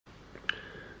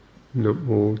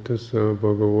Namo tassa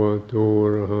bhagavato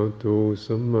arahato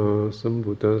samma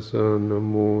sambuddhassa.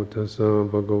 Namo tassa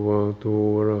bhagavato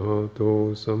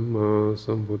arahato samma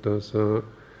sambuddhassa.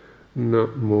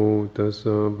 Namo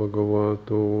tassa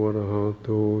bhagavato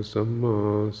arahato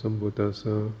samma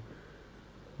sambuddhassa.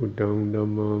 Buddhang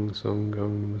dhammang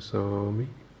sanghang namasami.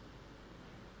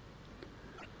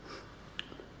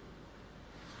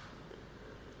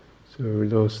 So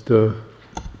last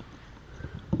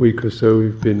week or so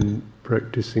we've been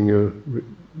practicing a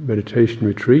meditation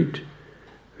retreat,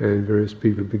 and various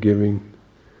people have been giving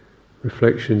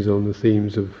reflections on the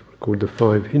themes of called the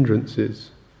 5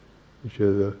 hindrances, which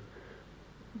are the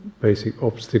basic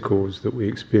obstacles that we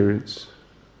experience,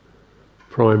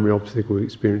 primary obstacle we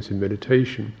experience in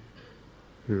meditation.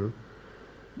 And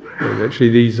actually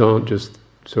these aren't just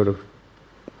sort of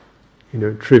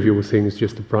trivial things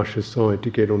just to brush aside to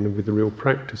get on with the real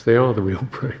practice. They are the real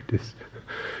practice.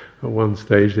 At one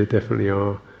stage they definitely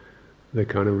are the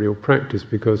kind of real practice,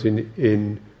 because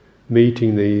in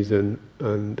meeting these and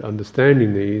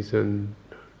understanding these and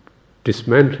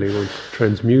dismantling or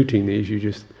transmuting these, you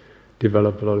just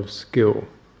develop a lot of skill,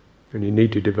 and you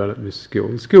need to develop this skill.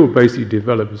 The skill basically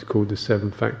developed is called the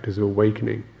 7 factors of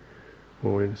awakening,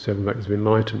 or 7 factors of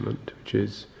enlightenment, which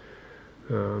is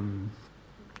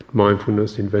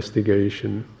mindfulness,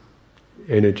 investigation,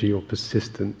 energy or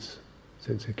persistence,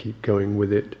 sense of keep going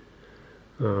with it,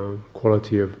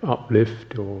 quality of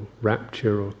uplift or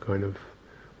rapture or kind of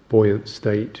buoyant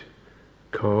state,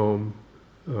 calm,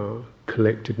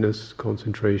 collectedness,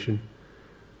 concentration,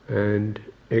 and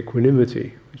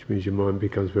equanimity, which means your mind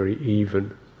becomes very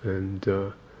even and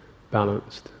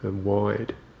balanced and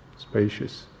wide,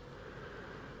 spacious.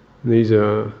 And these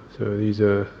are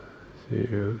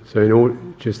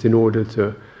in order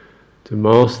to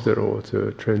master or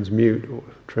to transmute or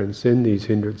transcend these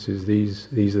hindrances,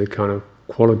 these are the kind of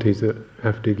qualities that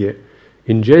have to get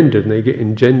engendered, and they get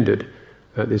engendered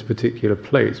at this particular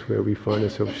place where we find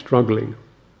ourselves struggling.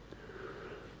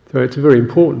 So it's a very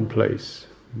important place.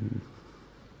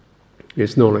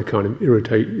 It's not a kind of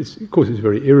of course it's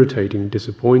very irritating and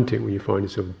disappointing when you find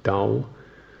yourself dull,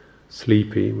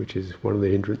 sleepy, which is one of the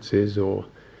hindrances, or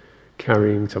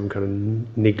carrying some kind of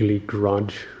niggly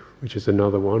grudge, which is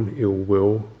another one, ill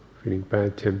will, feeling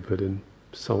bad-tempered and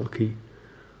sulky,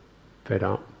 fed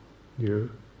up, or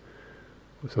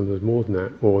sometimes more than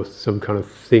that, or some kind of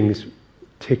things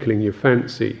tickling your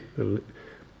fancy,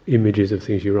 images of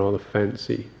things you rather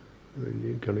fancy, and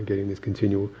you're kind of getting this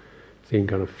continual thing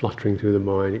kind of fluttering through the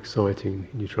mind, exciting,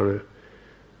 and you're trying to,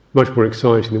 much more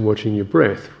exciting than watching your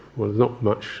breath. Well,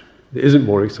 there isn't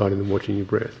more exciting than watching your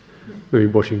breath. Maybe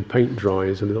watching paint dry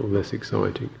is a little less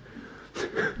exciting.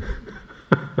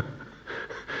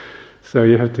 So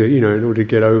you have to, in order to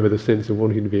get over the sense of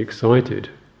wanting to be excited,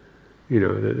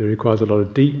 that it requires a lot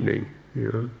of deepening,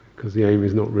 because the aim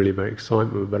is not really about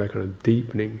excitement, but a kind of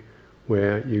deepening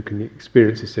where you can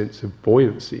experience a sense of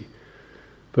buoyancy.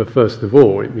 But first of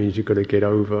all, it means you've got to get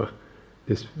over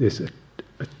this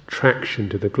attraction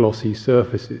to the glossy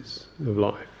surfaces of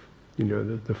life,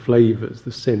 the flavours,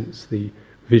 the scents, the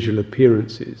visual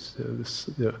appearances,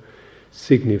 the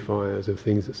signifiers of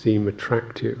things that seem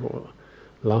attractive or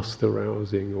lust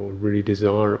arousing or really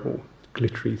desirable,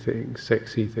 glittery things,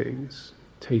 sexy things,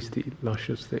 tasty,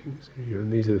 luscious things.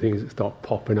 And these are the things that start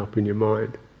popping up in your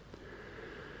mind.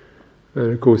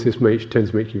 And of course this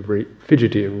tends to make you very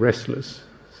fidgety and restless,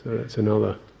 so that's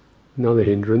another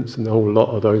hindrance, and a whole lot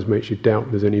of those makes you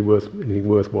doubt there's anything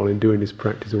worthwhile in doing this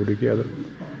practice altogether,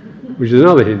 which is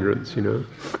another hindrance,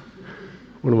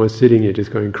 What am I sitting here just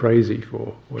going crazy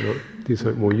for? Why not do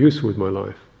something more useful with my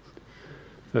life?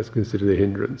 That's considered a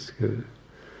hindrance.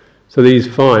 So these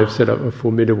 5 set up a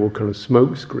formidable kind of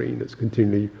smoke screen that's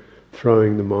continually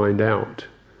throwing the mind out.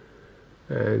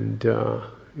 And,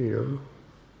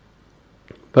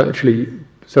 but actually,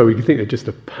 so we can think they're just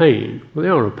a pain. Well, they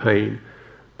are a pain,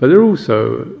 but they're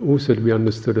also to be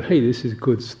understood, hey, this is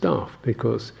good stuff,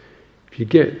 because if you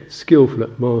get skillful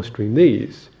at mastering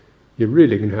these, you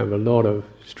really can have a lot of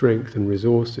strength and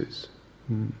resources.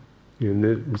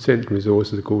 The sense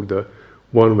resources are called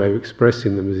one way of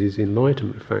expressing them is these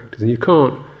enlightenment factors. And you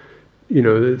can't,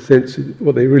 the sense,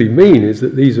 what they really mean is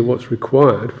that these are what's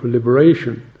required for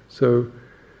liberation. So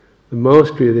the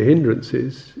mastery of the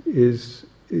hindrances is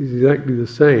exactly the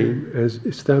same as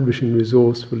establishing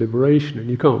resource for liberation, and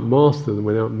you can't master them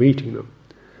without meeting them.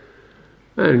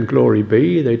 And glory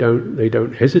be, they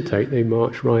don't hesitate, they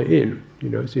march right in. So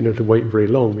you don't have to wait very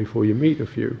long before you meet a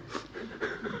few.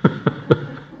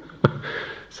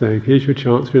 Saying, here's your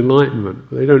chance for enlightenment.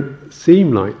 But they don't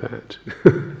seem like that.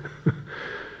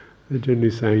 They're generally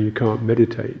saying you can't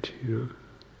meditate,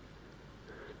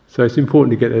 So it's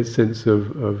important to get that sense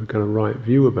of kind of right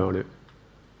view about it.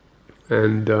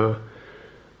 And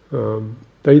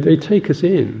they take us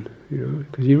in,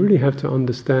 because you really have to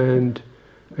understand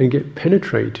and get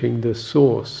penetrating the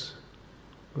source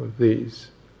of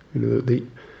these, the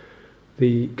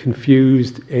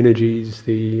confused energies,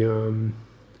 the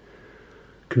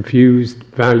confused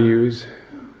values,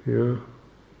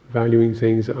 valuing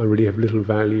things that really have little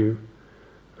value,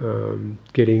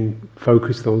 getting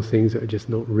focused on things that are just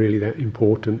not really that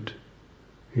important,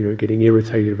 getting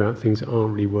irritated about things that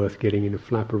aren't really worth getting in a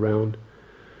flap around,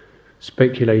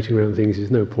 speculating around things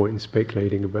there's no point in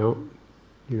speculating about,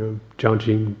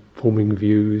 judging, forming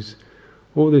views,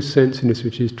 all this sense-iness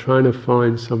which is trying to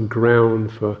find some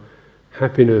ground for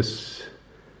happiness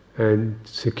and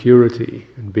security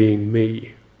and being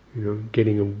me,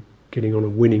 getting on a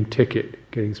winning ticket,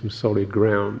 getting some solid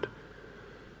ground.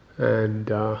 And,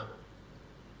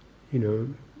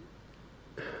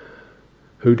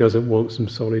 who doesn't want some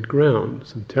solid ground,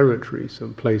 some territory,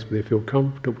 some place where they feel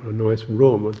comfortable, a nice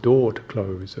room, a door to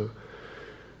close, a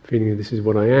feeling that this is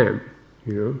what I am,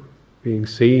 being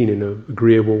seen in an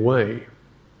agreeable way,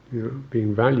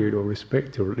 being valued or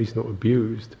respected or at least not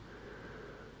abused.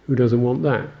 Who doesn't want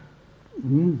that?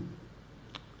 And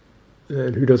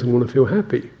who doesn't want to feel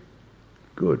happy?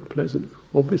 Good, pleasant,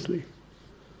 obviously.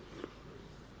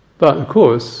 But of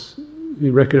course,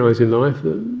 you recognise in life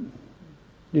that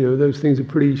those things are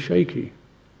pretty shaky.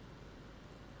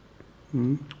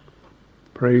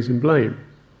 Praise and blame,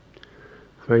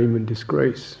 fame and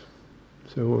disgrace,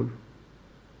 so on.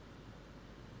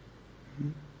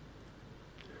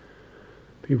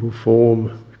 People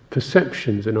form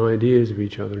perceptions and ideas of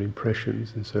each other,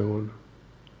 impressions and so on.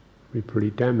 Be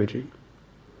pretty damaging.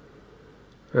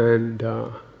 And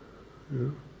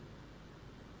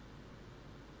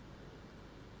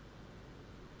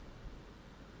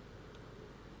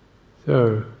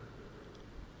so,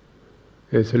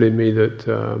 they're telling me that,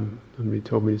 somebody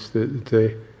told me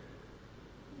that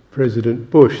President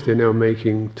Bush, they're now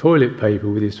making toilet paper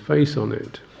with his face on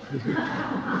it.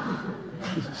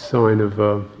 It's a sign of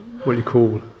what you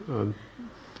call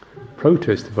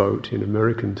protest vote in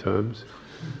American terms.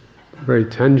 Very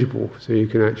tangible, so you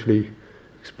can actually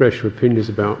express your opinions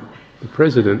about the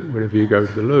president whenever you go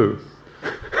to the loo.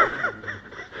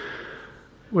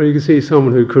 Well, you can see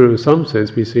someone who could, in some sense,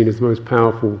 be seen as the most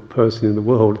powerful person in the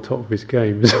world at the top of his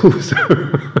game is also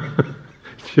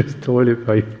just toilet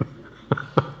paper.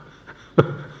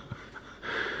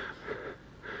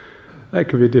 That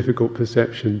could be a difficult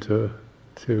perception to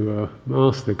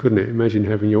master, couldn't it? Imagine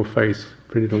having your face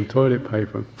printed on toilet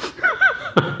paper.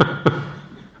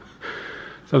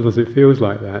 Sometimes it feels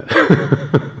like that.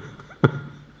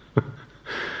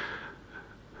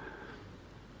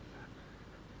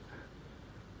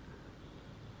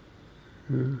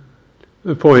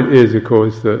 The point is, of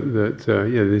course, that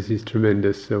there's this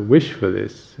tremendous wish for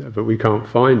this, but we can't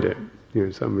find it.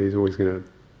 Somebody's always going to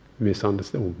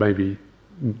misunderstand, or maybe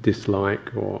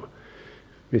dislike, or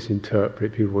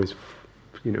misinterpret. People always,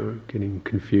 getting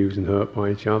confused and hurt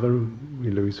by each other, and we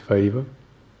lose favour.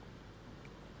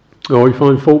 Or we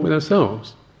find fault with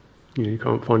ourselves. You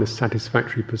can't find a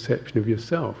satisfactory perception of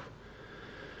yourself,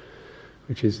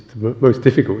 which is the most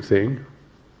difficult thing.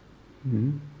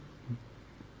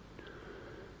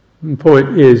 The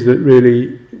point is that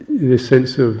really this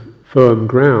sense of firm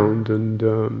ground and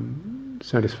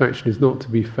satisfaction is not to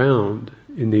be found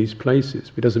in these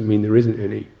places. It doesn't mean there isn't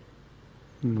any.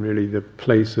 And really the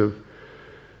place of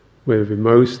where we're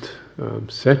most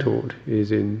settled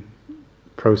is in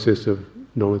process of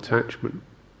non-attachment.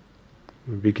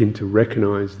 We begin to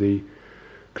recognise the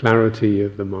clarity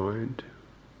of the mind,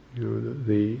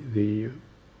 the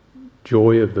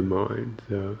joy of the mind,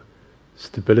 the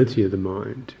stability of the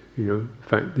mind. In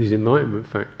fact, these enlightenment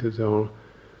factors are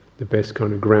the best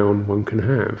kind of ground one can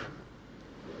have.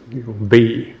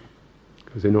 Be,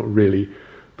 because they're not really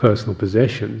personal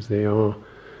possessions, they are.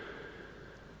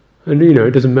 And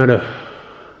it doesn't matter.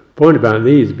 The point about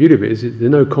these, the beauty of it is there's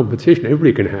no competition.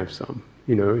 Everybody can have some.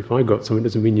 If I got some, it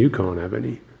doesn't mean you can't have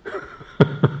any.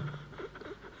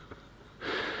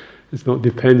 It's not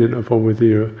dependent upon whether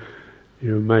you're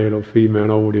male or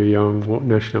female, old or young, what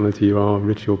nationality you are,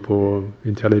 rich or poor,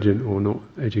 intelligent or not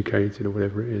educated, or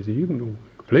whatever it is. You can,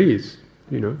 please,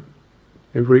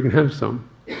 everybody can have some.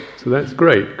 So that's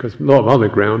great, because a lot of other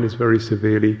ground is very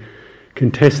severely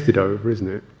contested over, isn't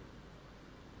it?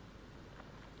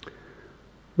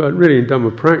 But really in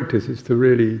Dhamma practice, it's to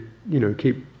really,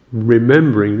 keep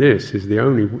remembering this is the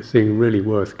only thing really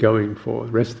worth going for.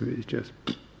 The rest of it is just,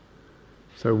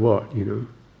 so what, at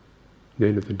the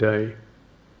end of the day.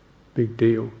 Big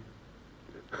deal.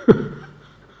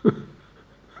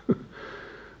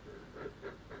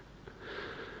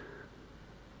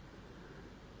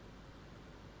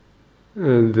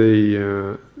 And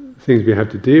the things we have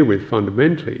to deal with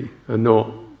fundamentally are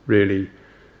not really,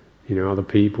 other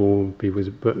people,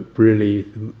 but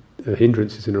really the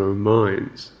hindrances in our own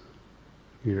minds.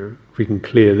 If we can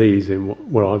clear these, then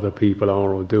what other people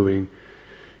are or doing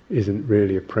isn't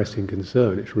really a pressing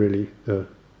concern. It's really the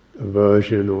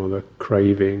aversion or the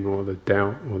craving or the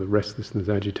doubt or the restlessness,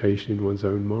 agitation in one's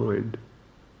own mind.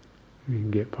 We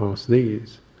can get past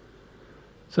these.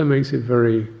 So it makes it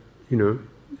very,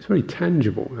 it's very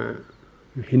tangible,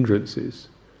 hindrances.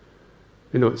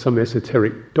 They're not some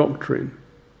esoteric doctrine.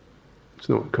 It's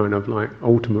not kind of like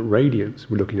ultimate radiance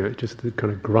we're looking at, just the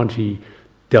kind of grudgy,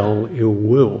 dull ill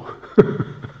will.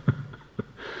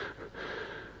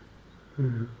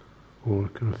 Or a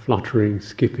kind of fluttering,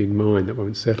 skipping mind that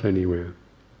won't settle anywhere.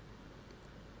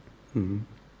 And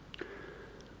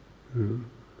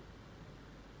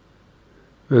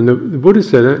the Buddha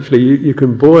said, actually, you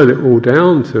can boil it all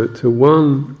down to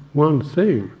one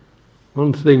thing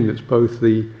that's both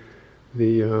the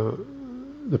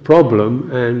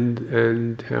problem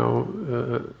and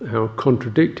how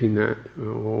contradicting that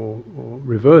or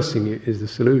reversing it is the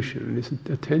solution, and it's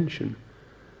attention.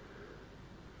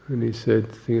 And he said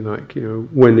things like,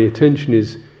 when the attention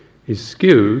is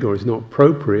skewed or is not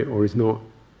appropriate or is not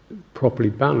properly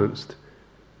balanced,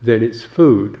 then it's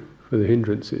food for the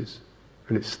hindrances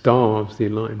and it starves the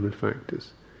enlightenment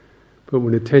factors. But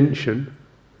when attention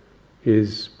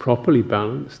is properly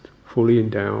balanced, fully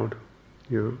endowed,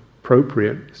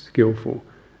 appropriate, skillful,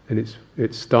 then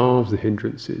it starves the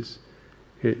hindrances.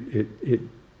 It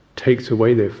takes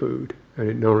away their food and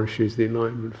it nourishes the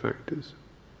enlightenment factors.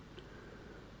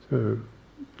 So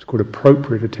it's called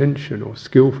appropriate attention or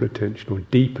skillful attention or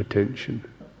deep attention,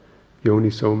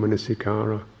 yoniso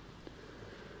manasikara.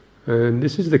 And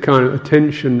this is the kind of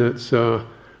attention that's a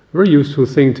very useful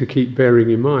thing to keep bearing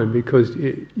in mind, because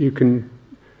you can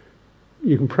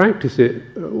practice it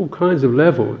at all kinds of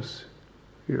levels.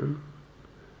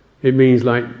 It means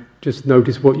like just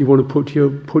notice what you want to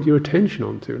put your attention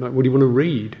onto. Like, what do you want to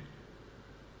read?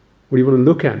 What do you want to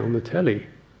look at on the telly?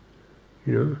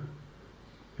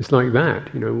 It's like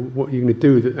that. What you're going to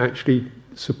do that actually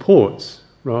supports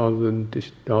rather than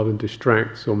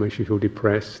distracts or makes you feel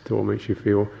depressed or makes you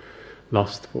feel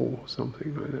lustful or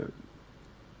something like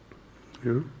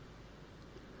that.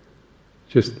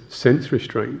 Just sense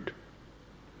restraint.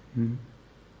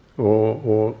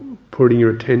 Or putting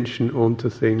your attention onto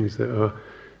things that are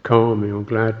calming or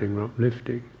gladdening or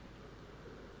uplifting.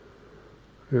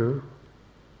 And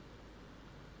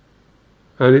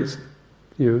it's,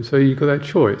 so you've got that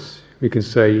choice. We can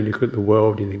say, you look at the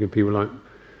world, you think of people like,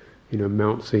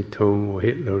 Mao Zedong or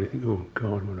Hitler, and you think, oh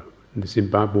God, and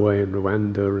Zimbabwe and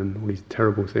Rwanda and all these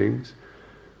terrible things.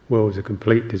 The world is a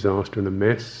complete disaster and a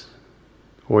mess.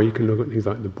 Or you can look at things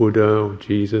like the Buddha or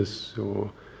Jesus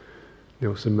or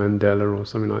Nelson Mandela or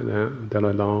something like that,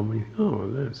 Dalai Lama. You think,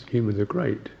 oh, humans are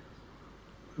great.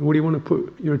 What do you want to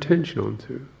put your attention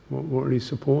onto? What really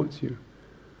supports you?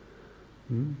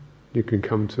 You can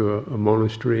come to a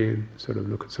monastery and sort of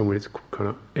look at somewhere that's kind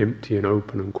of empty and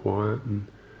open and quiet,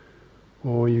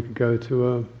 or you could go to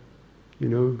a,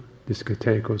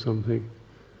 discotheque or something.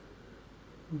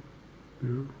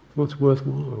 What's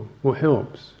worthwhile? What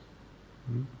helps?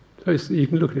 So you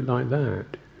can look at it like that.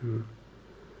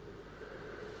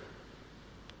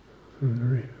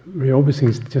 Very obvious thing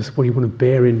is just what you want to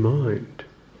bear in mind.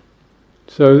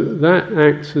 So that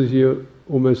acts as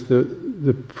almost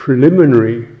the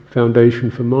preliminary foundation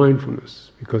for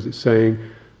mindfulness, because it's saying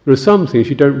there are some things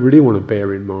you don't really want to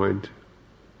bear in mind.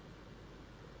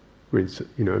 I mean,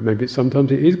 maybe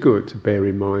sometimes it is good to bear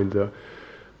in mind the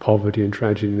poverty and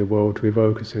tragedy in the world to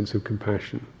evoke a sense of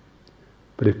compassion.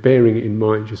 But if bearing it in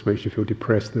mind just makes you feel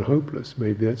depressed and hopeless,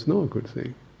 maybe that's not a good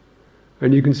thing.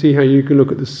 And you can see how you can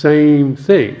look at the same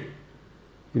thing,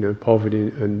 poverty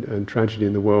and tragedy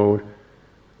in the world,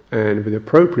 and with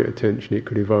appropriate attention it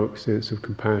could evoke a sense of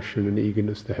compassion and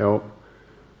eagerness to help,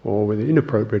 or with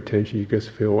inappropriate attention you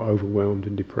just feel overwhelmed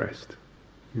and depressed.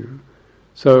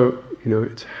 So,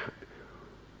 it's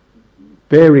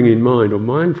bearing in mind, or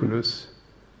mindfulness,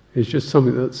 is just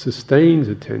something that sustains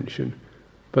attention,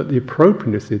 but the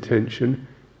appropriateness of the attention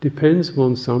depends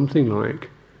upon something like,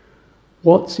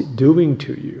 what's it doing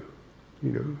to you?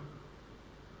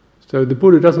 So the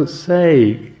Buddha doesn't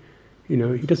say, he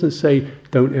doesn't say,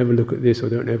 don't ever look at this or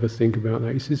don't ever think about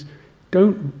that. He says,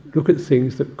 don't look at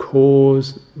things that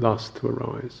cause lust to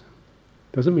arise.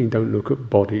 Doesn't mean don't look at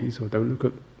bodies or don't look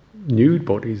at nude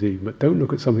bodies even, but don't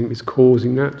look at something that's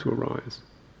causing that to arise.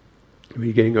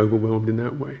 You're getting overwhelmed in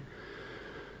that way.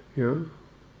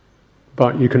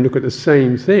 But you can look at the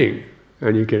same thing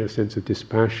and you get a sense of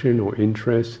dispassion or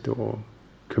interest or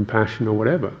compassion or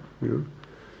whatever.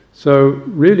 So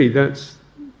really, that's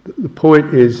the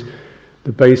point. Is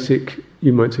the basic,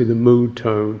 you might say, the mood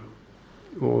tone,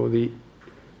 or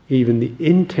even the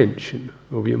intention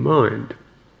of your mind.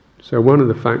 So one of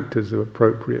the factors of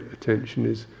appropriate attention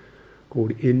is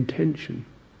called intention.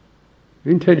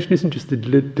 Intention isn't just a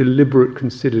deliberate,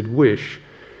 considered wish.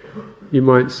 You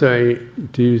might say,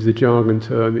 to use the jargon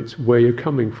term, it's where you're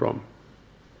coming from.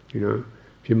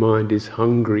 If your mind is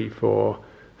hungry for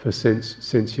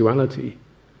sensuality,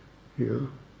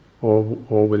 or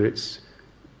whether it's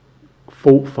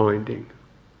fault-finding,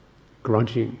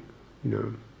 grudging,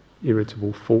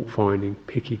 irritable, fault-finding,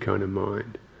 picky kind of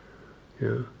mind,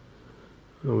 or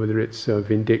whether it's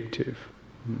vindictive.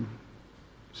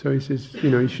 So he says,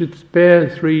 you should spare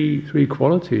three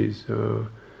qualities: the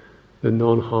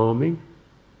non-harming,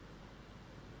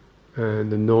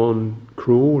 and the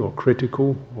non-cruel or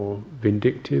critical or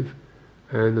vindictive,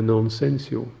 and the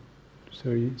non-sensual. So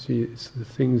you see, it's the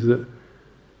things that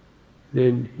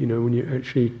then, when you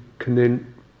actually can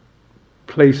then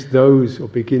place those, or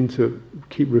begin to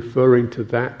keep referring to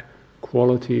that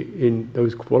quality, in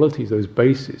those qualities, those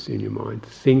bases in your mind,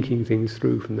 thinking things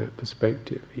through from that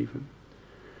perspective even,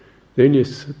 then you're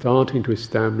starting to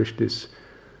establish this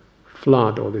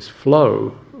flood or this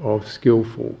flow of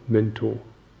skillful mental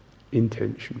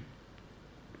intention.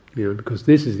 Because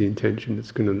this is the intention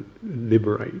that's going to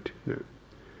liberate. I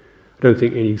don't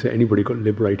think anybody got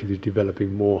liberated is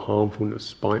developing more harmfulness,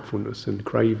 spitefulness, and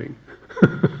craving.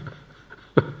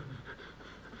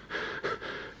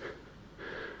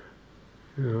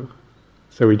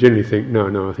 So we generally think,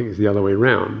 no, I think it's the other way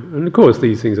around. And of course,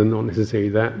 these things are not necessarily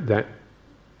that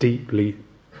deeply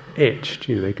etched.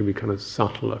 They can be kind of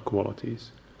subtler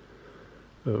qualities,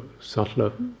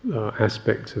 subtler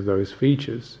aspects of those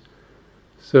features.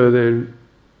 So then,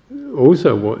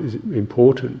 also what is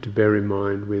important to bear in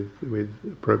mind with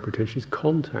appropriate attention is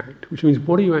contact, which means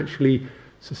what are you actually,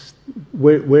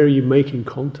 where are you making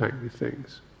contact with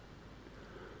things?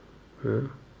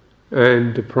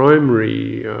 And the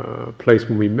primary place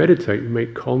when we meditate, we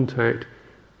make contact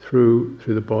through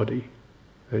the body.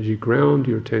 As you ground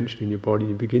your attention in your body,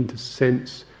 you begin to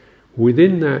sense,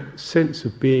 within that sense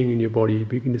of being in your body, you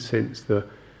begin to sense the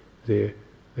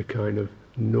kind of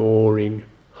gnawing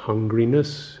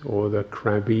hungriness, or the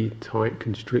crabby, tight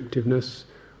constrictiveness,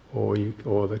 or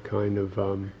the kind of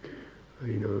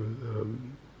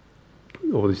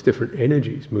all these different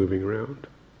energies moving around.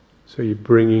 So you're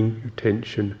bringing your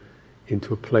attention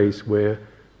into a place where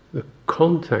the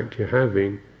contact you're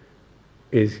having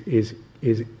is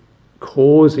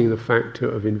causing the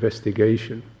factor of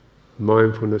investigation,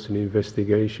 mindfulness and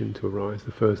investigation to arise,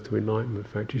 the first two enlightenment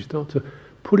factors. You start to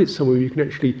put it somewhere where you can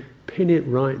actually pin it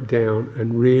right down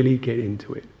and really get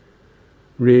into it,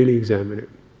 really examine it.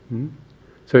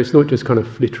 So it's not just kind of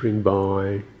flittering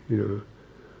by.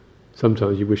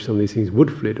 Sometimes you wish some of these things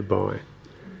would flitter by.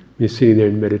 You're sitting there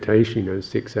in meditation,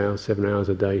 6 hours, 7 hours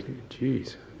a day.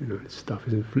 Geez, this stuff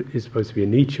is supposed to be a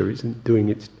nature. It isn't doing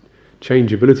its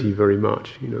changeability very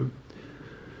much.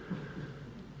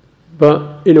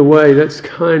 But in a way, that's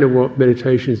kind of what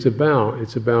meditation is about.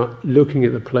 It's about looking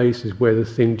at the places where the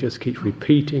thing just keeps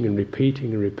repeating and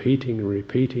repeating and repeating and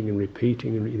repeating and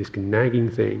repeating, and this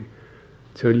nagging thing,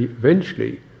 till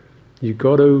eventually you've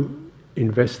got to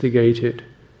investigate it.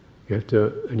 You have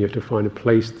to find a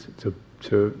place to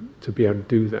be able to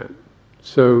do that.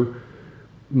 So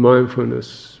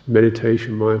mindfulness,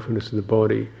 meditation, mindfulness of the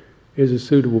body is a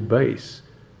suitable base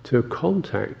to come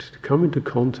into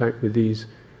contact with these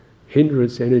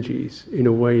hindrance energies in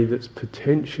a way that's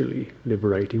potentially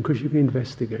liberating, because you can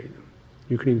investigate them,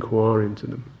 you can inquire into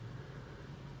them.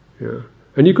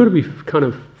 And you've got to be kind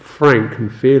of frank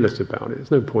and fearless about it.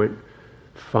 There's no point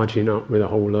fudging up with a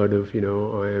whole load of,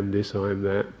 I am this, I am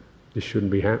that, this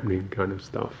shouldn't be happening kind of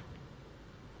stuff.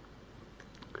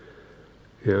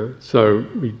 So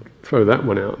we throw that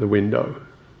one out the window.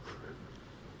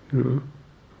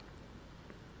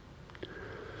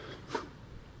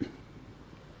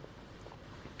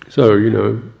 So,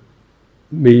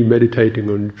 me meditating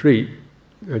on retreat,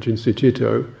 Ajahn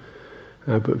Sucitto,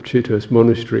 abbot of Chittas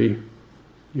Monastery,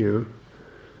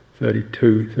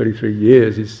 33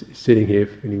 years, is sitting here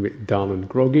feeling a bit dull and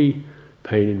groggy,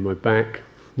 pain in my back,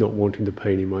 not wanting the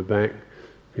pain in my back,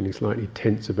 feeling slightly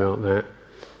tense about that.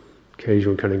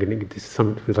 Occasionally kind of getting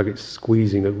something feels like it's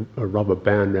squeezing a rubber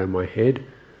band around my head.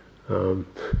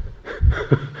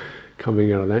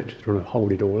 Coming out of that, just trying to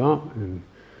hold it all up, and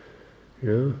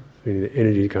feeling the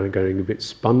energy kind of going a bit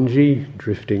spongy,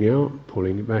 drifting out,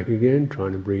 pulling it back again,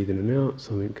 trying to breathe in and out,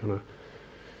 something kind of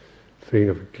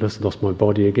feeling I've just lost my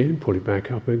body again, pull it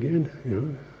back up again,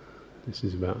 This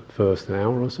is about the first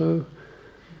hour or so.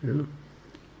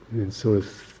 And sort of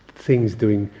things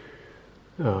doing,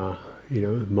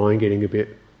 mind getting a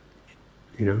bit,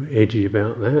 edgy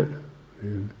about that.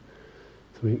 And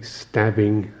something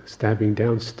stabbing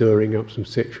down, stirring up some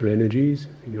sexual energies.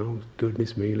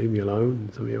 Goodness me, leave me alone.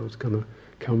 And something else kind of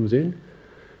comes in.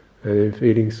 And then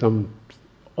feeling some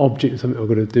object, something I've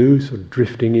got to do, sort of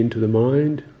drifting into the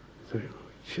mind. So,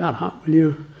 shut up, will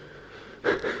you?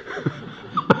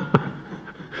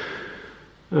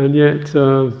 And yet,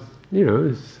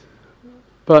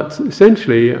 but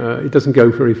essentially, it doesn't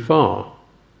go very far.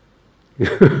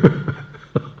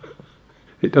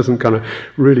 It doesn't kind of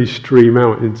really stream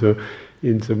out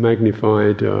into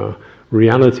magnified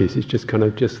realities. It's just kind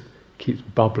of keeps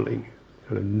bubbling,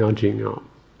 kind of nudging up.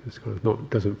 It's kind of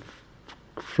doesn't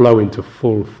flow into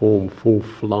full form, full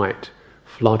flight,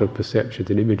 flood of perceptions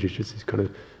and images. Just this kind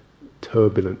of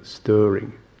turbulent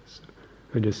stirring,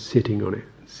 and just sitting on it,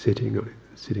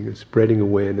 and spreading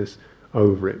awareness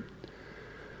over it.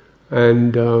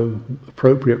 And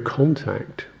appropriate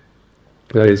contact.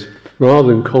 That is, rather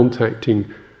than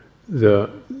contacting the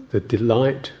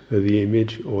delight of the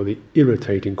image, or the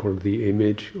irritating quality of the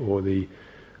image, or the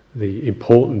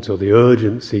importance or the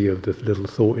urgency of the little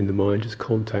thought in the mind, just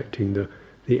contacting the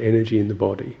energy in the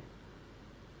body.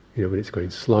 When it's going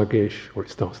sluggish, or it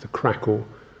starts to crackle,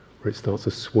 or it starts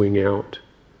to swing out,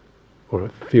 or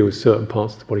it feels certain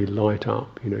parts of the body light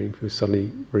up. You feel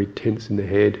suddenly very tense in the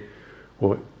head,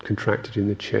 or contracted in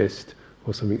the chest,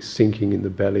 or something sinking in the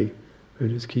belly. And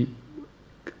just keep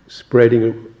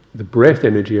spreading the breath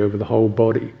energy over the whole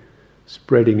body,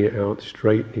 spreading it out,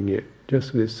 straightening it,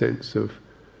 just with this sense of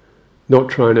not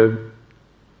trying to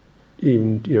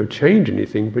even change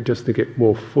anything, but just to get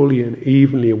more fully and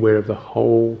evenly aware of the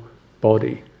whole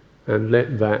body, and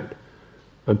let that,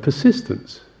 and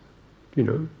persistence,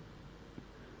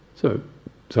 So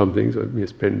some things I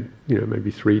spend maybe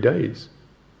 3 days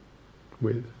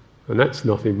with, and that's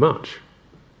nothing much.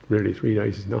 Really, 3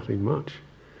 days is nothing much.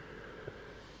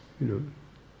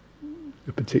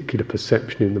 A particular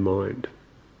perception in the mind,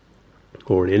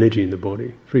 or an energy in the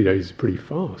body. 3 days is pretty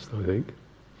fast, I think.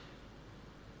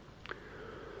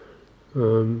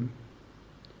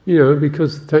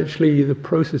 Because actually the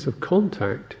process of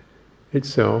contact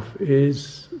itself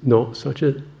is not such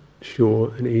a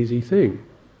sure and easy thing.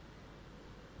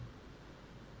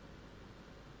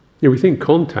 We think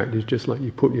contact is just like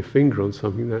you put your finger on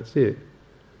something, that's it.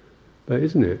 But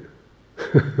isn't it?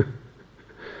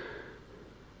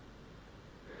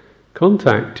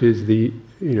 Contact is the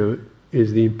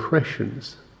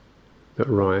impressions that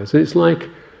arise. And it's like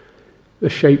a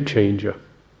shape changer.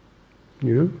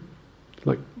 It's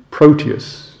like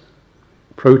Proteus.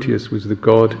 Proteus was the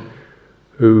god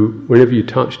who, whenever you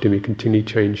touched him, he continually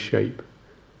changed shape.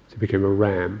 So he became a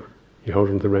ram. You held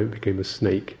onto the ram, it became a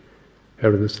snake.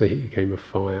 Held on the snake, it became a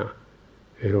fire.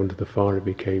 Held onto the fire, it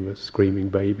became a screaming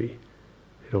baby.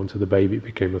 Held onto the baby, it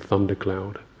became a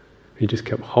thundercloud. He just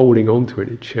kept holding onto it,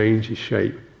 it changed his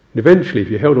shape. And eventually, if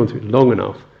you held onto it long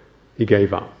enough, he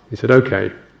gave up. He said,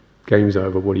 okay, game's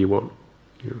over, what do you want?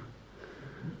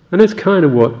 And that's kind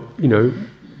of what,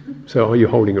 so are you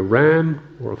holding a ram,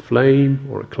 or a flame,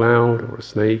 or a cloud, or a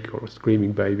snake, or a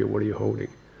screaming baby, or what are you holding?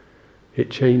 It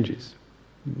changes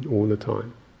all the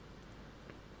time.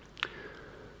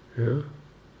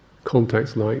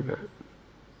 Contact's like that.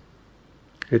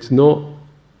 It's not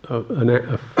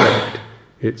a fact,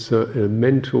 it's a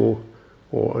mental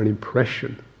or an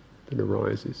impression that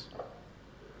arises.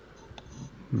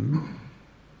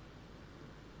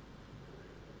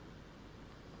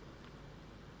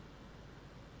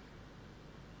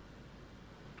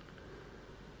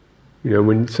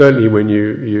 Certainly when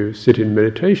you sit in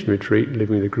meditation retreat,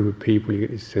 living with a group of people, you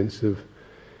get this sense of,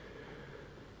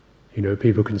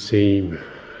 people can seem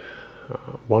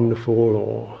wonderful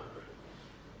or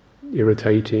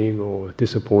irritating or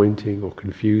disappointing or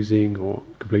confusing or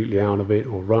completely out of it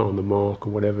or right on the mark or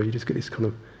whatever. You just get this kind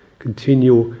of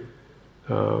continual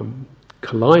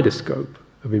kaleidoscope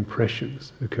of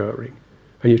impressions occurring.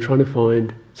 And you're trying to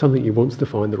find something you want to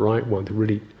find the right one to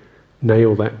really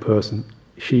nail that person.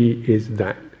 She is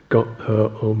that. Got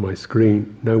her on my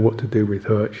screen. Know what to do with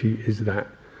her. She is that.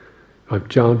 I've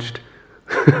judged.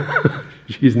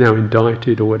 She's now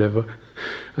indicted or whatever.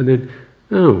 And then,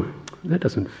 oh, that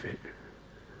doesn't fit.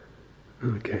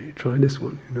 Okay, try this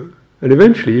one, And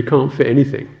eventually you can't fit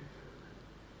anything.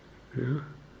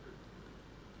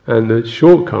 And the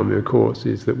shortcoming, of course,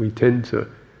 is that we tend to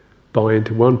buy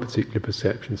into one particular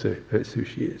perception and say, that's who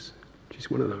she is.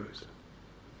 She's one of those.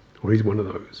 Or he's one of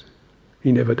those.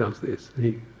 He never does this. So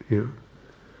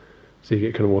you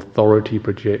get kind of authority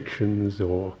projections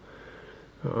or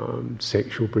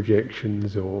sexual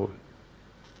projections, or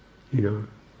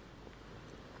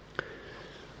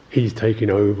he's taking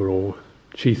over, or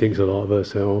she thinks a lot of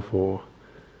herself, or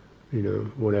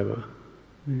whatever.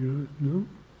 No.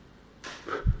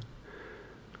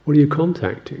 What are you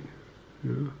contacting?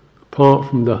 Apart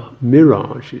from the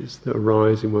mirages that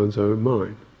arise in one's own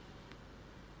mind.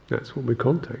 That's what we're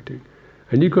contacting.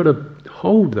 And you've got to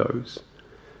hold those,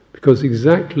 because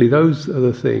exactly those are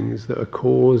the things that are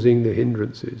causing the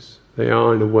hindrances. They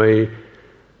are, in a way,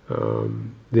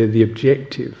 they're the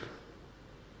objective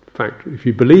factor. If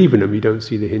you believe in them, you don't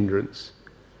see the hindrance.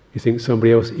 You think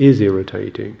somebody else is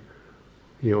irritating,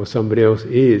 or somebody else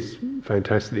is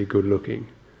fantastically good looking,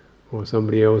 or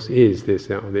somebody else is this,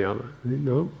 that, or the other.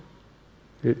 No,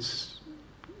 it's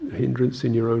a hindrance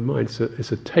in your own mind.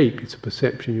 It's a take, it's a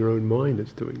perception in your own mind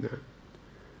that's doing that.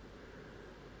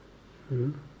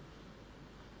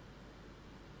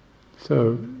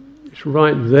 So it's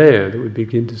right there that we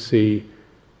begin to see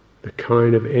the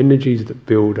kind of energies that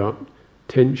build up: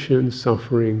 tension,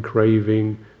 suffering,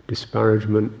 craving,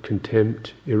 disparagement,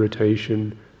 contempt,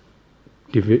 irritation,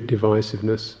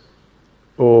 divisiveness,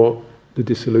 or the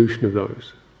dissolution of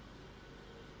those.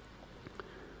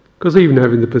 Because even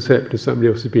having the perception of somebody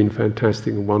else as being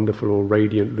fantastic and wonderful, or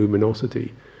radiant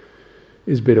luminosity,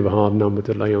 is a bit of a hard number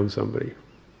to lay on somebody.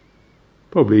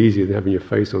 Probably easier than having your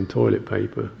face on toilet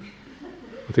paper.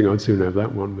 I think I'd sooner have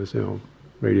that one myself,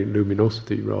 radiant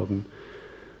luminosity, rather than,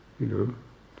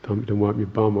 something to wipe your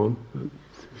bum on.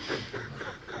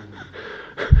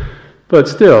 But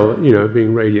still,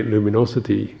 being radiant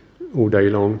luminosity all day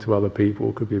long to other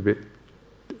people could be a bit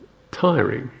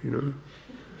tiring,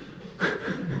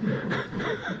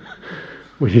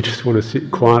 when you just want to sit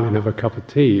quietly and have a cup of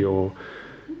tea, or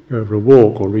go over a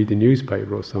walk, or read the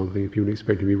newspaper or something, if you would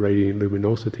expect to be radiant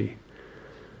luminosity.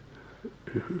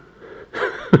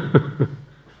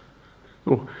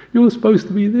 Oh, you're supposed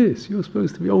to be this, you're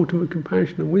supposed to be ultimate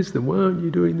compassion and wisdom, why aren't you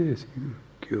doing this?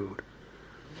 Good.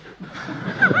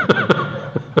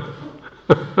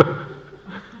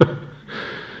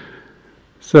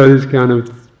 So this kind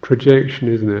of projection,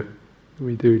 isn't it,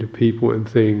 we do to people and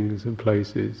things and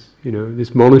places.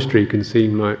 This monastery can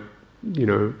seem like,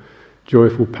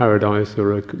 joyful paradise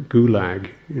or a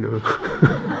gulag,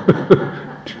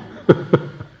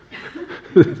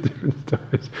 different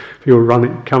types. People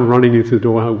come running into the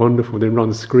door, how wonderful, then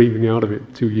run screaming out of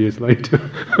it 2 years later.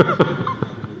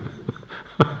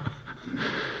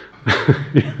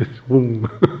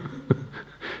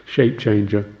 Shape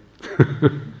changer.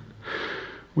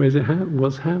 Where's it?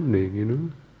 What's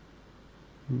happening?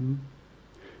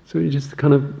 So you just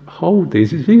kind of hold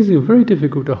these. These are very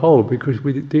difficult to hold because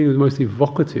we're dealing with the most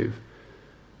evocative.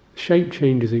 Shape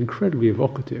change is incredibly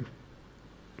evocative.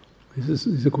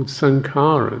 These are called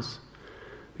sankharas.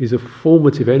 These are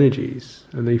formative energies,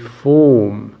 and they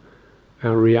form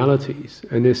our realities,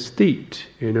 and they're steeped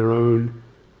in our own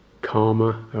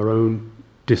karma, our own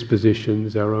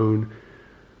dispositions, our own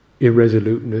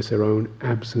irresoluteness, our own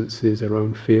absences, our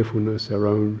own fearfulness, our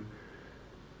own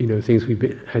things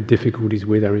we've had difficulties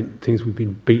with, things we've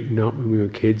been beaten up when we were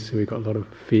kids, so we got a lot of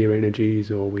fear energies,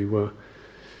 or we were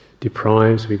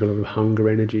deprived, so we got a lot of hunger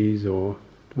energies, or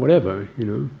whatever,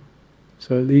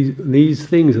 So these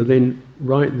things are then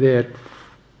right there,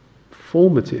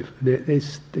 formative. They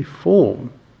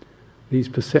form these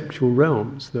perceptual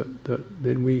realms that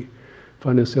then we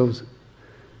find ourselves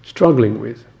struggling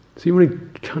with. So you want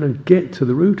to kind of get to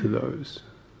the root of those,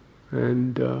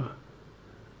 and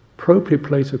appropriate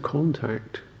place of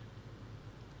contact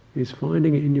is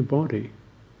finding it in your body,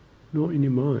 not in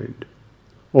your mind,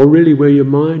 or really where your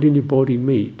mind and your body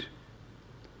meet.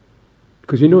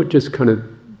 Because you're not just kind of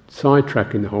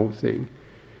sidetracking the whole thing.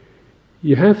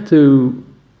 You have to,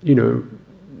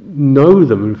 know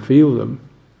them and feel them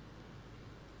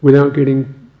without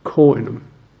getting caught in them.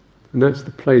 And that's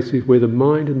the place where the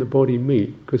mind and the body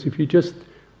meet. Because if you just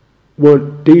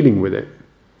weren't dealing with it,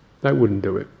 that wouldn't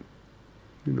do it.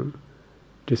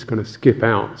 Just kind of skip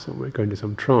out somewhere, go into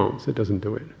some trance, that doesn't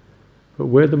do it. But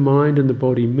where the mind and the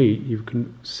body meet, you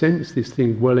can sense this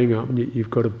thing welling up, and you've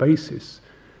got a basis.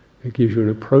 It gives you an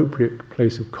appropriate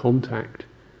place of contact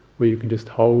where you can just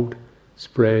hold,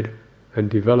 spread, and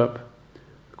develop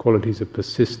qualities of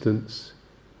persistence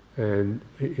and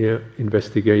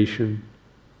investigation,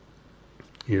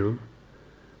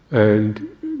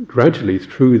 And gradually,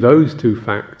 through those two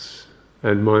facts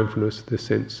and mindfulness, the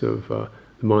sense of the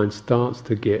mind starts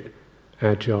to get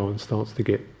agile and starts to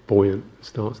get buoyant,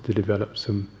 starts to develop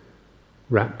some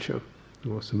rapture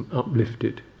or some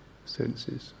uplifted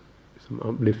senses.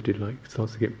 Uplifted, like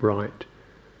starts to get bright,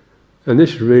 And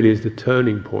this really is the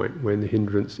turning point when the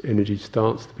hindrance energy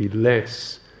starts to be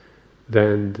less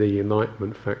than the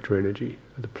enlightenment factor energy,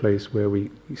 at the place where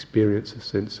we experience a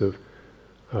sense of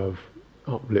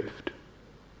uplift,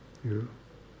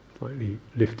 slightly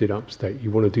lifted up state. You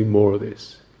want to do more of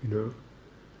this,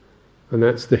 and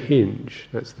that's the hinge.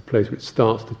 That's the place where it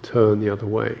starts to turn the other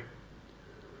way.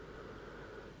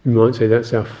 You might say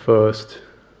that's our first.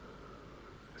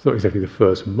 It's not exactly the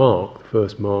first mark. The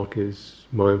first mark is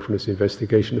mindfulness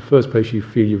investigation. The first place you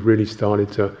feel you've really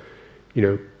started to,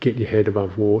 get your head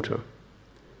above water.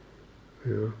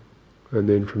 And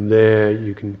then from there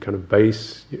you can kind of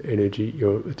base your energy,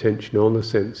 your attention on the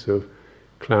sense of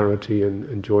clarity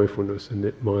and joyfulness, and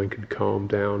that mind can calm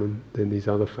down, and then these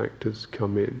other factors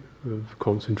come in of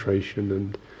concentration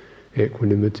and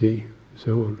equanimity and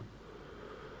so on.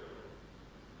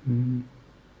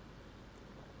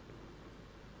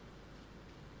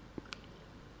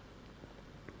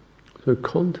 So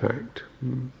contact,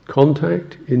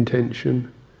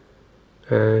 intention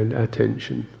and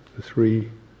attention, the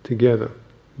three together.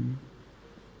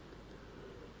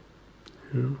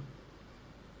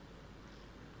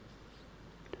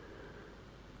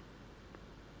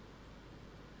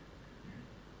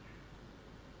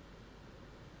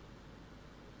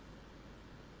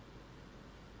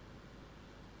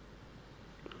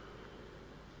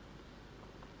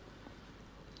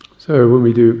 So when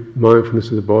we do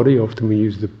mindfulness of the body, often we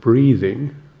use the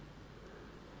breathing,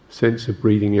 sense of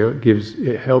breathing out.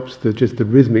 It helps just the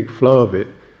rhythmic flow of it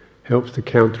helps to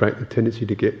counteract the tendency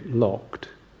to get locked.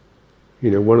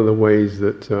 One of the ways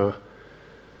that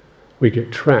we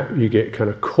get trapped, you get kind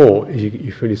of caught, is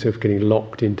you feel yourself getting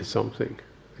locked into something.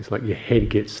 It's like your head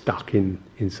gets stuck in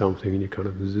something and you're kind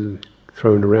of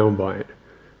thrown around by it.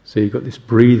 So you've got this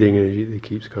breathing energy that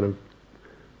keeps kind of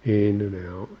in and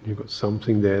out, and you've got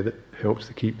something there that helps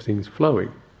to keep things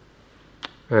flowing.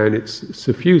 And it's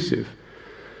suffusive.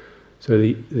 So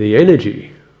the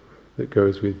energy that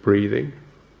goes with breathing,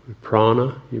 the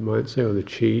prana, you might say, or the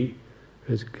chi,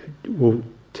 will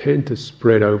tend to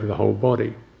spread over the whole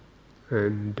body.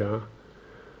 And at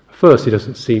first it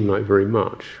doesn't seem like very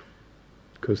much,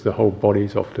 because the whole body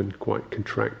is often quite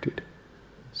contracted.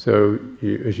 So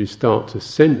as you start to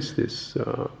sense this,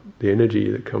 the energy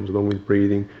that comes along with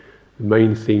breathing, the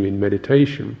main theme in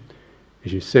meditation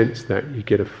is you sense that, you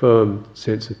get a firm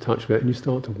sense of touch with that, and you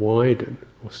start to widen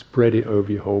or spread it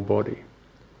over your whole body.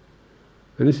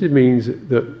 And this means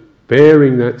that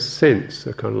bearing that sense,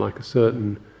 a kind of like a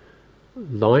certain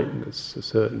lightness, a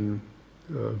certain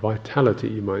vitality,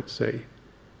 you might say,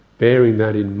 bearing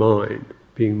that in mind,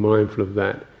 being mindful of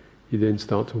that, you then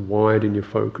start to widen your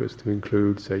focus to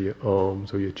include, say, your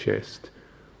arms or your chest,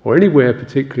 or anywhere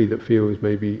particularly that feels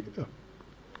maybe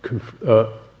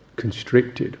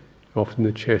constricted. Often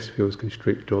the chest feels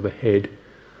constricted, or the head,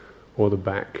 or the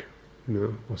back,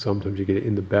 or sometimes you get it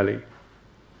in the belly.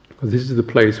 This is the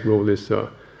place where all this,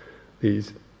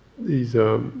 these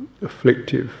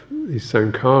afflictive, these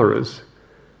sankharas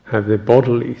have their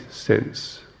bodily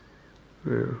sense.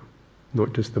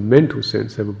 Not just the mental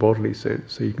sense, they have a bodily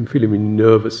sense. So you can feel them in your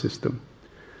nervous system,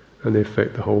 and they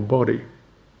affect the whole body.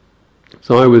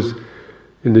 So I was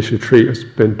in this retreat, I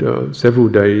spent several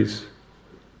days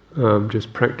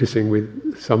just practicing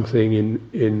with something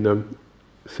in the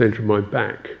centre of my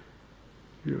back.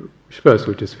 Which first of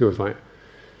all just feels like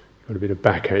you've got a bit of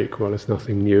backache, well, it's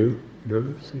nothing new.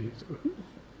 So you sort of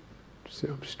sit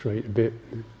up straight a bit,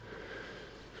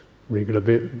 wriggle a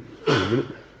bit, wait a minute.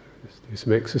 Just do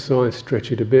some exercise,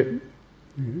 stretch it a bit.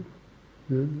 Wait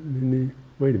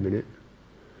a minute.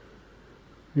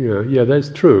 Yeah, that's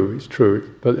true, it's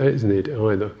true, but that isn't it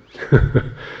either.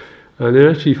 And then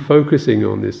actually focusing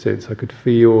on this sense, I could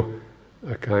feel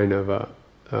a kind of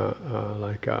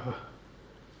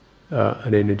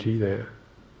an energy there.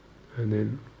 And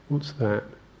then, what's that?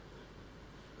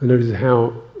 I noticed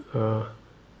how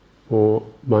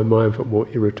my mind felt more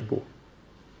irritable.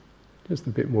 Just a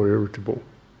bit more irritable.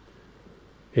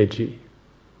 Edgy,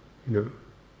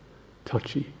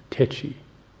 touchy, tetchy.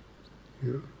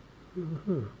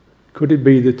 Could it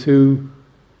be the two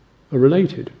are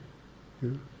related?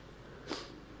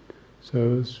 So I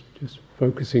was just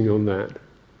focusing on that.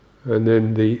 And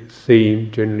then the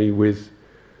theme generally with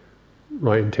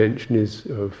right intention is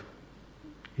of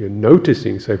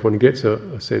noticing. So if one gets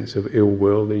a sense of ill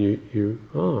will, then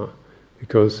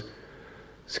because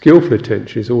skillful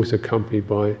attention is always accompanied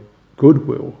by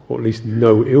goodwill, or at least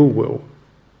no ill will.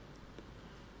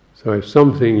 So if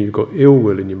something you've got ill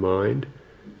will in your mind,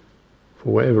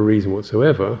 for whatever reason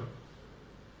whatsoever,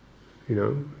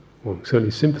 one certainly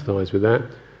sympathise with that,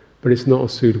 but it's not a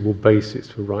suitable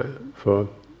basis for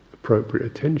appropriate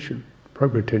attention.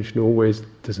 appropriate attention always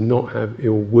does not have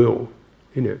ill will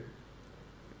in it.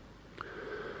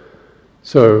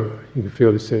 So you can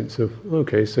feel the sense of,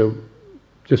 okay, so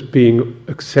just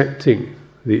accepting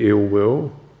the ill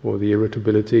will or the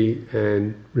irritability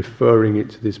and referring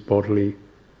it to this bodily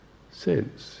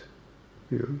sense.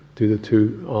 Are the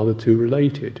two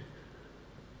related?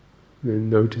 And then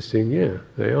noticing, yeah,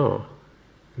 they are.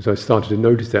 As I started to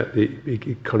notice that,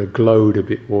 it kind of glowed a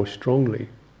bit more strongly.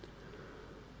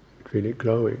 I feel it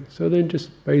glowing. So then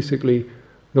just basically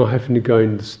not having to go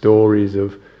into stories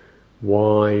of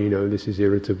why, this is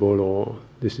irritable or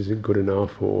this isn't good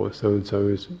enough or so-and-so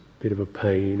is a bit of a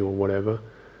pain or whatever.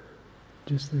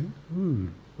 Just think,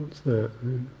 what's that?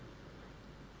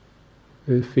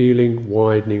 And feeling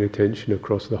widening attention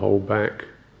across the whole back,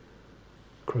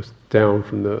 down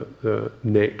from the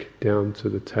neck down to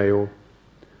the tail,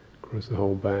 across the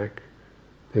whole back,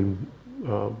 then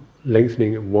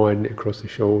lengthening and widening across the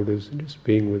shoulders, and just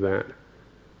being with that,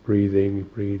 breathing,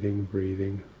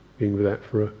 being with that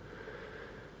for a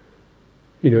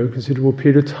considerable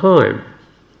period of time.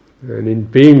 And in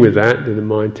being with that, then the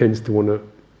mind tends to want to,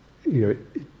 it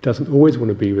doesn't always want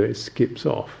to be with it, it skips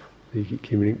off. You keep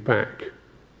giving it back.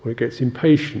 Or it gets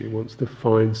impatient, it wants to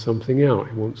find something out,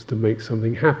 it wants to make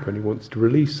something happen, it wants to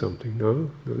release something. No,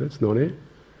 that's not it.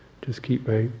 Just keep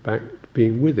back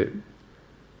being with it.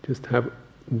 Just have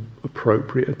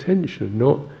appropriate attention,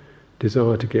 not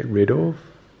desire to get rid of,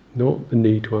 not the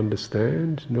need to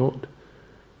understand, not,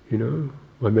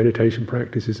 my meditation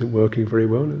practice isn't working very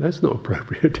well. No, that's not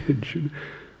appropriate attention.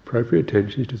 Appropriate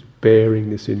attention is just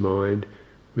bearing this in mind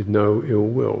with no ill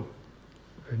will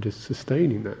and just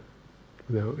sustaining that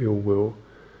without ill will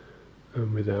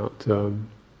and without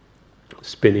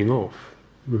spinning off.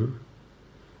 And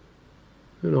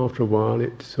after a while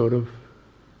it sort of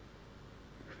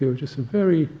feels just a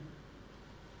very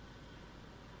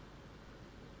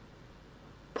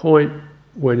point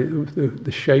when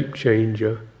the shape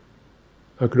changer,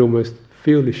 I could almost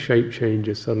feel the shape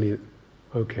changer suddenly,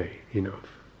 okay, enough,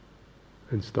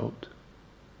 and stopped.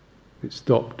 It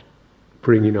stopped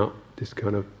bringing up this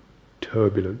kind of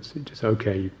turbulence. It just,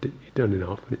 okay, you've done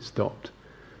enough, and it stopped.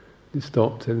 It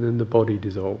stopped, and then the body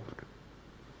dissolved.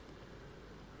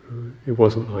 It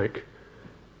wasn't like,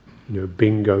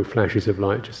 bingo flashes of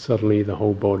light, just suddenly the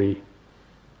whole body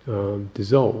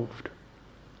dissolved.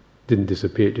 Didn't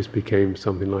disappear, it just became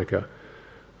something like a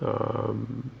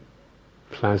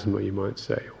plasma, you might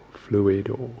say, or fluid,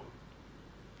 or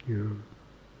and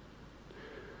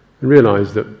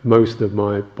realise that most of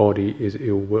my body is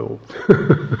ill will.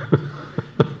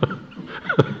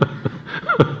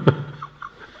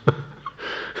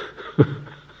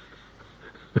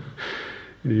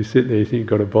 You sit there, you think you've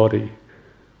got a body.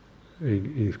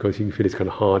 Of course, you can feel its kind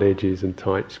of hard edges and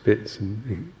tight bits,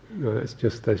 and that's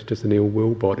just an ill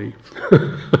will body.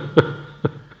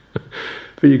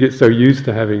 But you get so used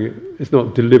to having it, it's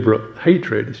not deliberate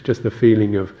hatred, it's just the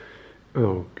feeling of,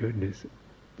 oh goodness,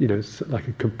 it's like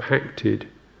a compacted,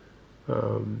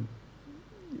 what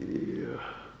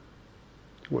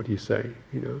do you say,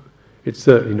 it's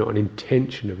certainly not an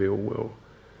intention of ill will,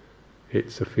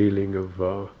 it's a feeling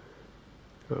of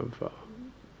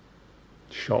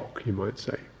shock, you might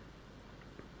say.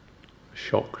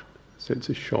 Shock, sense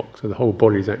of shock. So the whole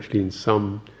body is actually in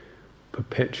some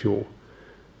perpetual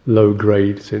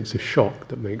low-grade sense of shock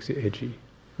that makes it edgy.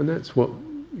 And that's what,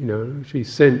 actually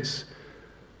sense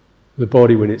the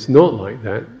body when it's not like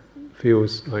that,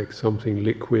 feels like something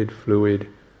liquid, fluid,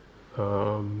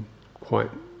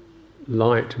 quite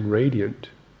light and radiant,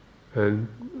 and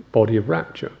body of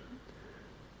rapture.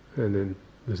 And then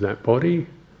there's that body,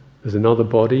 there's another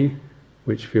body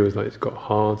which feels like it's got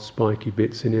hard, spiky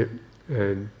bits in it,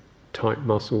 and tight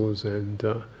muscles, and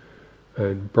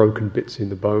broken bits in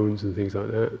the bones and things like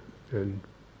that, and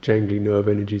jangly nerve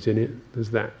energies in it.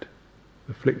 There's that,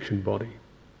 the affliction body.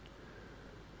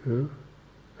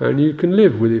 And you can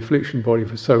live with the affliction body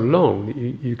for so long that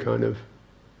you kind of,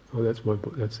 that's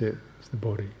it, that's the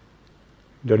body.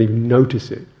 You don't even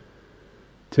notice it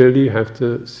till you have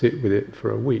to sit with it for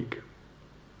a week,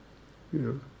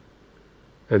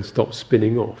 and stop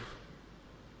spinning off,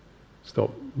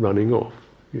 stop running off,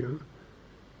 You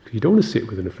don't want to sit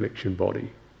with an affliction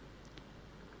body,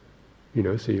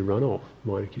 so you run off.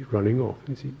 Mind keeps running off.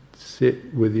 You see,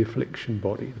 sit with the affliction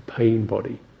body, the pain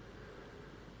body,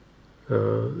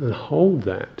 and hold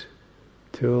that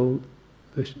till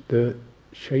the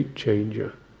shape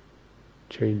changer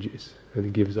changes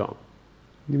and gives up.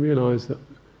 You realise that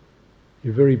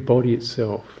your very body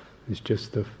itself is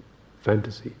just a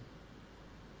fantasy,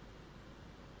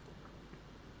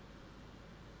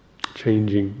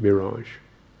 changing mirage.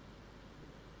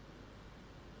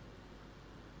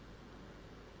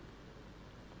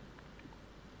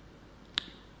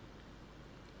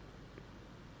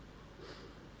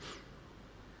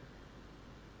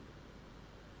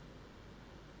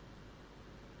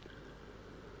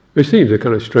 It seems a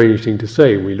kind of strange thing to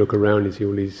say when we look around and see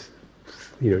all these,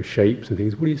 shapes and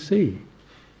things. What do you see?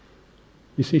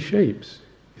 You see shapes.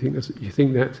 You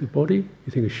think that's a body?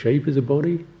 You think a shape is a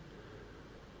body?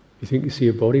 You think you see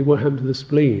a body? What happened to the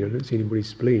spleen? I don't see anybody's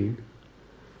spleen.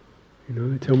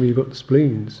 They tell me you've got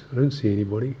spleens. I don't see any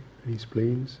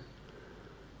spleens.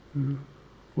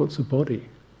 What's a body?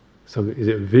 Is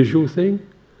it a visual thing?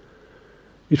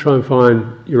 You try and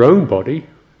find your own body,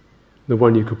 the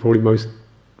one you could probably most,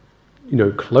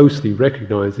 closely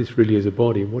recognize. This really is a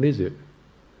body. What is it?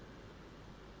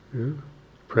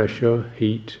 Pressure,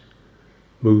 heat,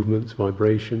 movements,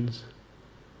 vibrations.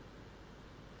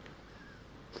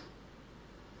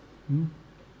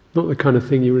 Not the kind of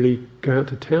thing you really go out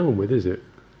to town with, is it?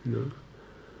 Or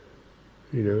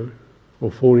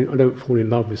I don't fall in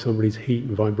love with somebody's heat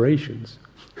and vibrations.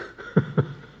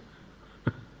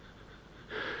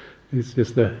 It's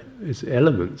just it's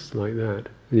elements like that.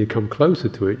 And you come closer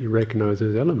to it, you recognize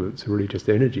those elements are really just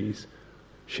energies,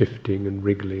 shifting and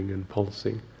wriggling and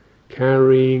pulsing,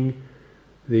 carrying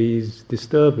these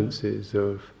disturbances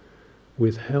of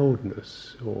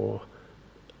withheldness or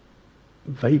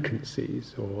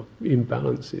vacancies or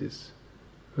imbalances.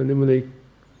 And then when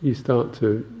you start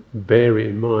to bear it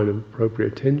in mind and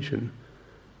appropriate attention,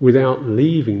 without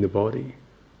leaving the body,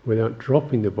 without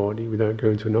dropping the body, without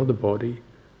going to another body,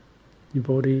 your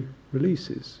body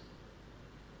releases.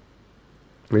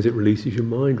 As it releases, your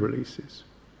mind releases.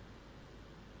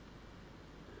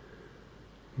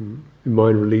 Your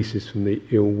mind releases from the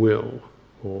ill will,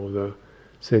 or the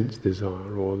sense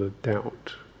desire, or the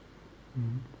doubt,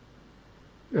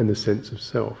 and the sense of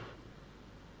self.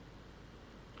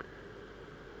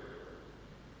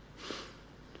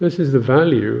 This is the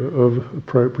value of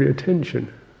appropriate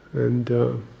attention, and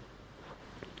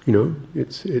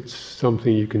it's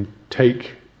something you can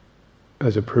take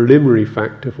as a preliminary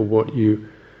factor for what you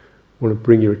want to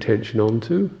bring your attention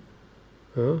onto.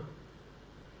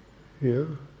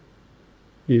 You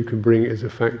can bring it as a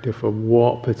factor for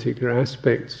what particular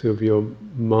aspects of your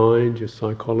mind, your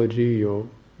psychology,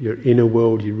 your inner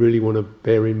world you really want to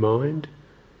bear in mind,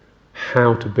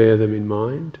 how to bear them in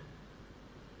mind,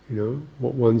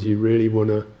 what ones you really want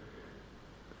to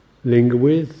linger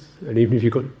with, and even if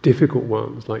you've got difficult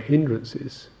ones like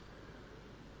hindrances,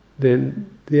 then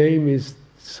the aim is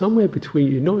somewhere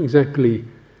between. You're not exactly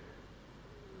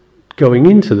going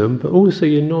into them, but also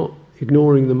you're not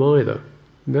ignoring them either.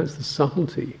 And that's the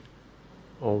subtlety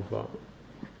of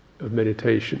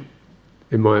meditation,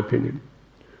 in my opinion.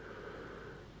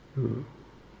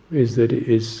 Is that it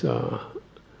is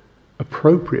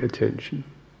appropriate attention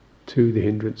to the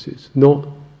hindrances, not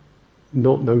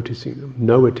noticing them,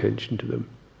 no attention to them,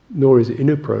 nor is it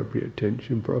inappropriate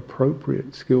attention, but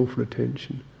appropriate, skillful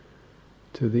attention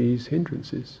to these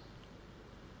hindrances.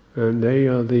 And they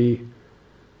are if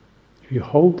you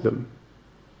hold them,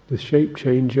 the shape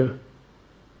changer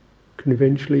can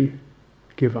eventually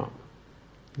give up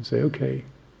and say, okay,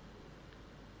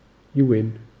 you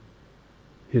win.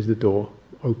 Here's the door,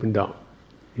 opened up.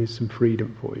 Here's some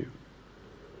freedom for you.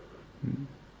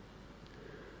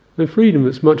 And freedom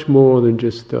that's much more than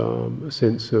just a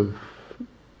sense of,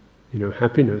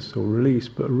 happiness or release,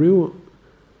 but a real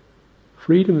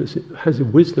freedom that has a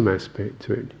wisdom aspect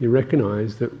to it. You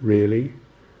recognize that really,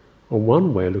 on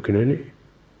one way of looking at it,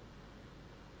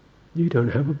 you don't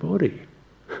have a body.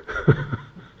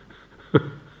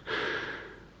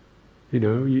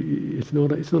 It's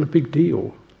not a big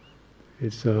deal.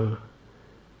 It's a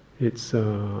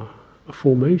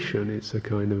formation. It's a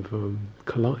kind of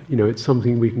it's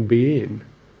something we can be in,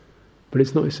 but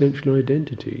it's not essential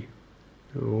identity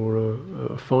or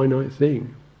a finite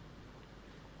thing,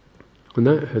 and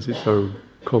that has its own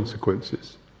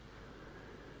consequences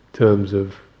in terms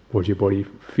of what your body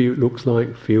looks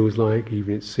like, feels like,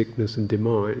 even its sickness and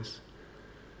demise.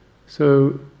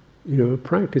 So, a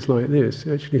practice like this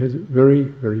actually has very,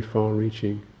 very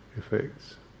far-reaching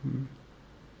effects.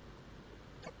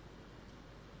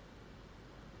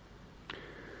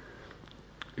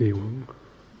 Anyone?